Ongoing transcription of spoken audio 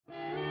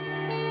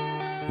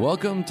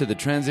Welcome to the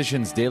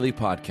Transitions Daily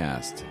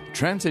podcast.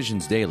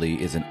 Transitions Daily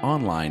is an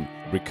online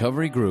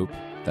recovery group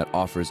that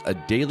offers a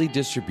daily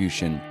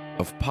distribution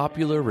of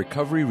popular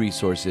recovery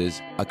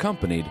resources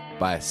accompanied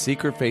by a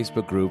secret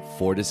Facebook group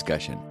for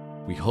discussion.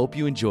 We hope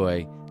you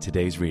enjoy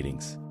today's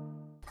readings.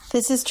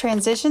 This is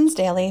Transitions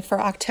Daily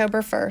for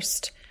October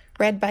 1st,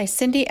 read by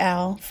Cindy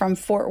L. from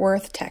Fort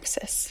Worth,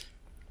 Texas.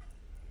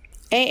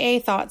 AA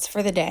Thoughts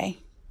for the Day.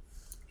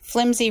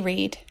 Flimsy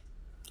Reed.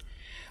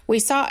 We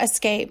sought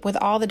escape with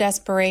all the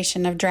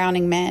desperation of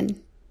drowning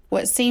men.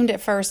 What seemed at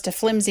first a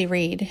flimsy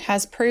reed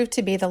has proved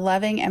to be the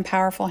loving and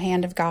powerful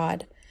hand of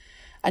God.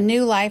 A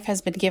new life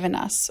has been given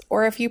us,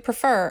 or if you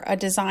prefer, a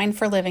design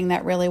for living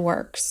that really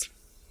works.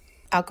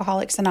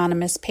 Alcoholics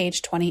Anonymous,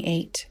 page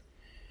 28.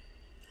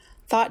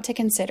 Thought to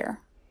consider.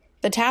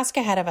 The task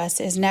ahead of us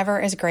is never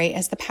as great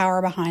as the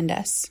power behind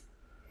us.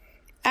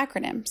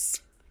 Acronyms.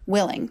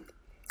 Willing.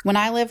 When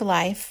I live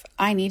life,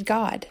 I need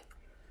God.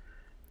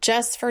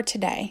 Just for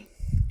today.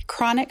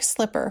 Chronic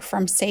slipper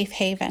from Safe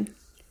Haven.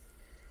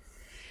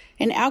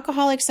 In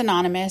Alcoholics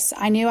Anonymous,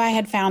 I knew I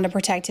had found a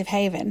protective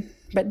haven,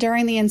 but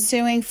during the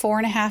ensuing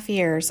 4.5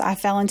 years, I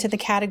fell into the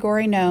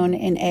category known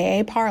in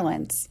AA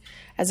parlance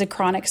as a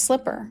chronic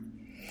slipper.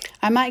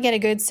 I might get a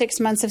good 6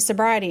 months of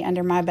sobriety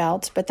under my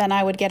belt, but then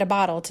I would get a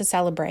bottle to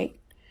celebrate.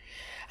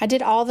 I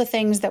did all the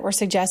things that were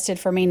suggested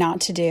for me not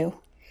to do.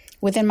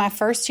 Within my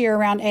first year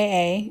around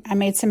AA, I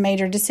made some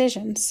major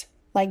decisions,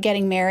 like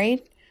getting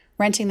married,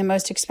 renting the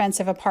most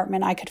expensive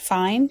apartment I could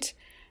find,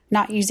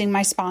 not using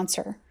my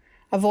sponsor,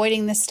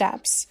 avoiding the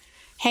steps,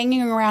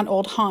 hanging around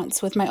old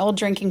haunts with my old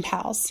drinking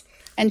pals,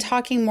 and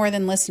talking more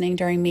than listening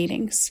during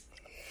meetings.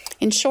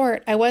 In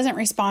short, I wasn't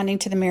responding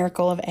to the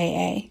miracle of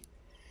AA.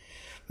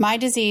 My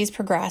disease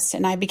progressed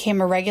and I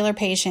became a regular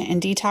patient in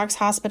detox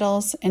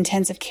hospitals,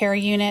 intensive care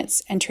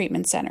units, and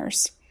treatment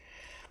centers.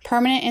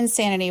 Permanent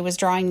insanity was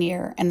drawing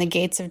near and the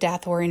gates of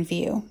death were in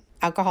view.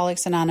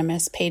 Alcoholics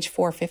Anonymous, page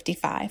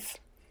 455.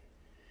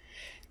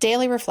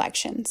 Daily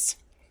Reflections.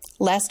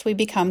 Lest we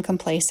become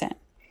complacent.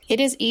 It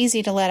is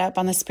easy to let up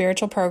on the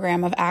spiritual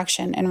program of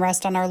action and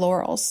rest on our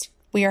laurels.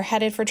 We are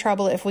headed for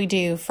trouble if we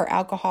do, for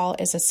alcohol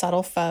is a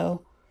subtle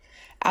foe.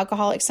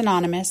 Alcoholics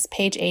Anonymous,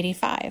 page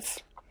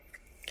 85.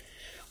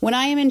 When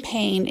I am in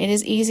pain, it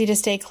is easy to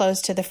stay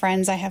close to the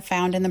friends I have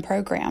found in the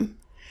program.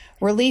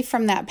 Relief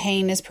from that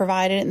pain is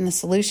provided in the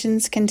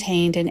solutions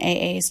contained in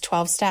AA's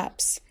 12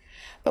 steps.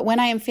 But when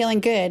I am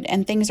feeling good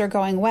and things are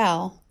going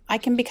well, I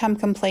can become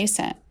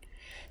complacent.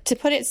 To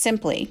put it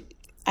simply,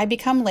 I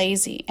become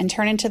lazy and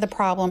turn into the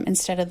problem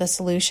instead of the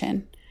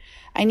solution.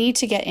 I need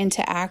to get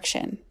into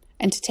action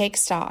and to take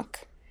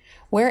stock.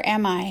 Where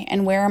am I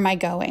and where am I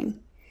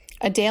going?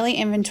 A daily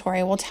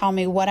inventory will tell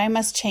me what I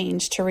must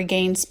change to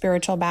regain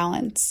spiritual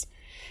balance.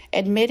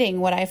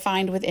 Admitting what I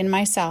find within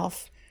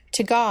myself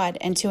to God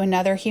and to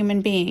another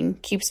human being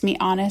keeps me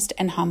honest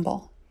and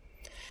humble.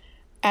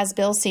 As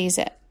Bill sees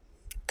it,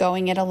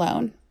 going it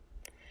alone.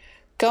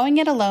 Going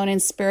it alone in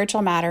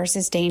spiritual matters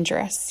is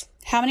dangerous.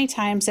 How many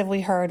times have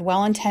we heard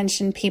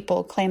well-intentioned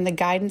people claim the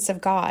guidance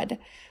of God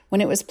when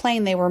it was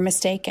plain they were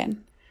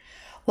mistaken?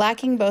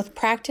 Lacking both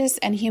practice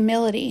and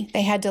humility,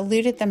 they had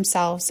deluded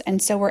themselves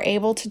and so were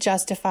able to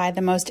justify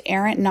the most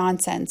errant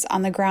nonsense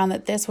on the ground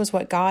that this was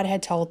what God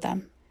had told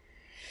them.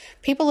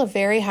 People of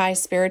very high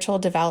spiritual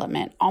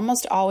development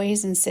almost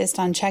always insist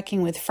on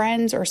checking with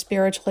friends or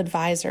spiritual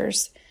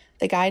advisors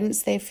the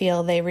guidance they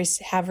feel they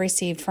have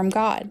received from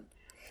God.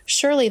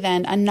 Surely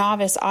then, a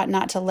novice ought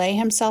not to lay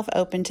himself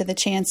open to the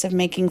chance of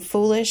making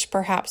foolish,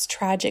 perhaps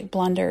tragic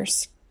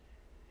blunders.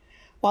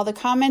 While the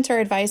comment or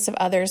advice of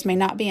others may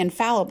not be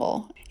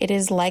infallible, it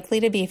is likely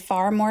to be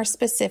far more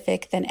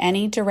specific than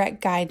any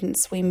direct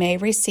guidance we may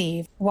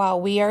receive while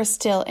we are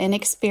still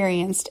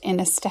inexperienced in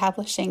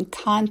establishing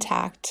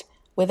contact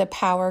with a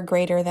power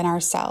greater than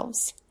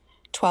ourselves.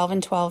 12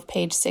 and 12,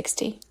 page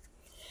 60.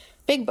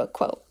 Big Book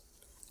quote.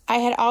 I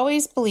had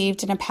always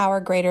believed in a power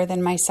greater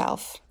than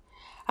myself.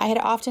 I had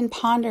often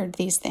pondered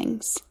these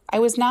things. I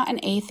was not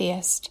an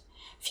atheist.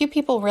 Few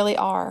people really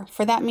are,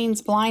 for that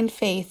means blind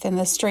faith in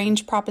the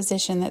strange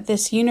proposition that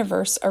this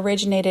universe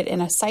originated in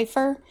a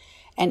cipher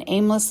and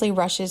aimlessly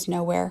rushes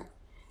nowhere.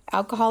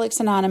 Alcoholics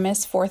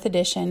Anonymous, 4th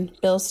edition,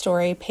 Bill's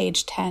Story,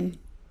 page 10.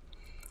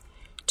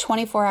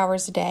 24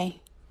 hours a day.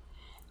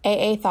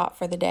 AA Thought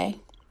for the Day.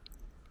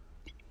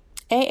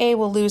 AA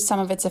will lose some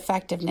of its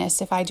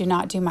effectiveness if I do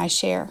not do my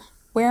share.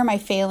 Where am I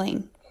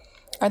failing?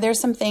 Are there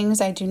some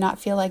things I do not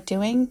feel like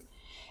doing?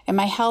 Am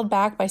I held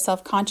back by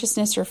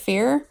self-consciousness or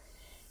fear?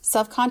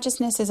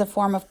 Self-consciousness is a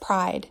form of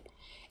pride.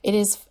 It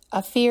is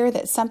a fear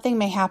that something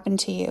may happen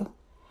to you.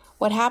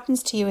 What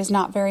happens to you is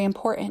not very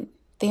important.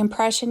 The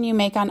impression you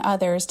make on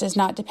others does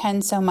not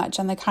depend so much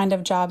on the kind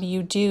of job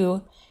you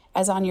do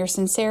as on your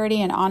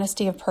sincerity and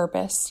honesty of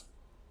purpose.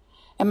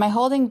 Am I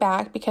holding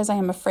back because I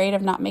am afraid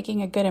of not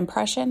making a good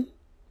impression?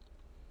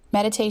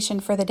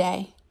 Meditation for the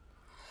day.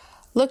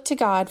 Look to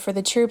God for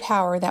the true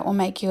power that will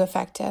make you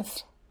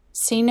effective.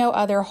 See no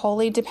other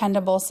wholly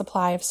dependable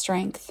supply of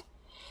strength.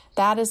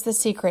 That is the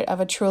secret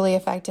of a truly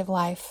effective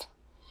life.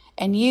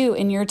 and you,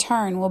 in your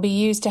turn, will be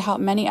used to help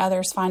many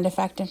others find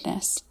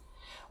effectiveness.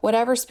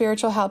 Whatever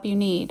spiritual help you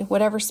need,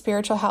 whatever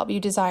spiritual help you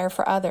desire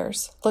for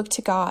others, look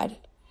to God.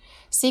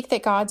 Seek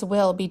that God's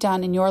will be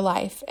done in your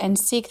life, and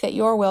seek that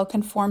your will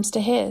conforms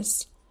to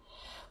His.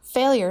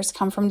 Failures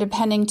come from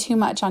depending too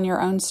much on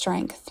your own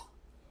strength.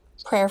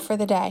 Prayer for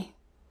the day.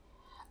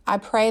 I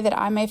pray that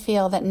I may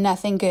feel that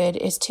nothing good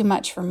is too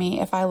much for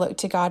me if I look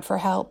to God for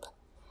help.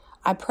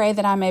 I pray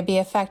that I may be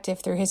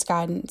effective through His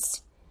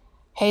guidance.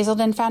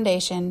 Hazelden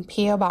Foundation,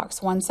 P.O.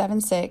 Box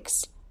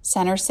 176,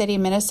 Center City,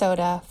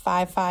 Minnesota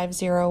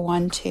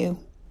 55012.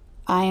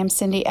 I am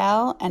Cindy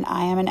L., and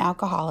I am an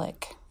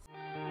alcoholic.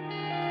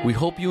 We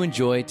hope you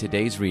enjoyed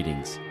today's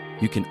readings.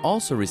 You can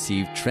also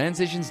receive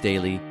Transitions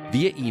Daily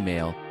via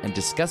email and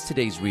discuss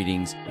today's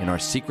readings in our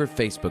secret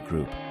Facebook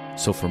group.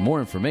 So for more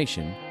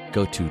information,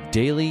 go to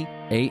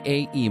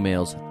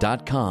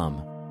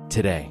dailyaaemails.com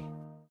today.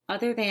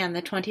 Other than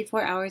the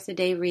 24 hours a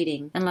day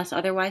reading, unless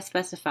otherwise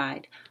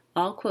specified,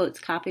 all quotes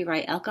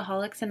copyright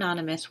Alcoholics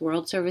Anonymous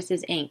World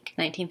Services, Inc.,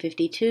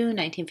 1952,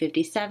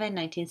 1957,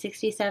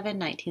 1967,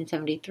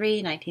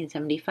 1973,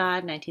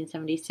 1975,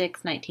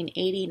 1976,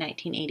 1980,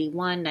 1981,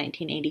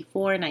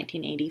 1984,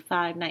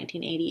 1985,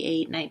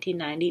 1988,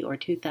 1990, or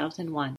 2001.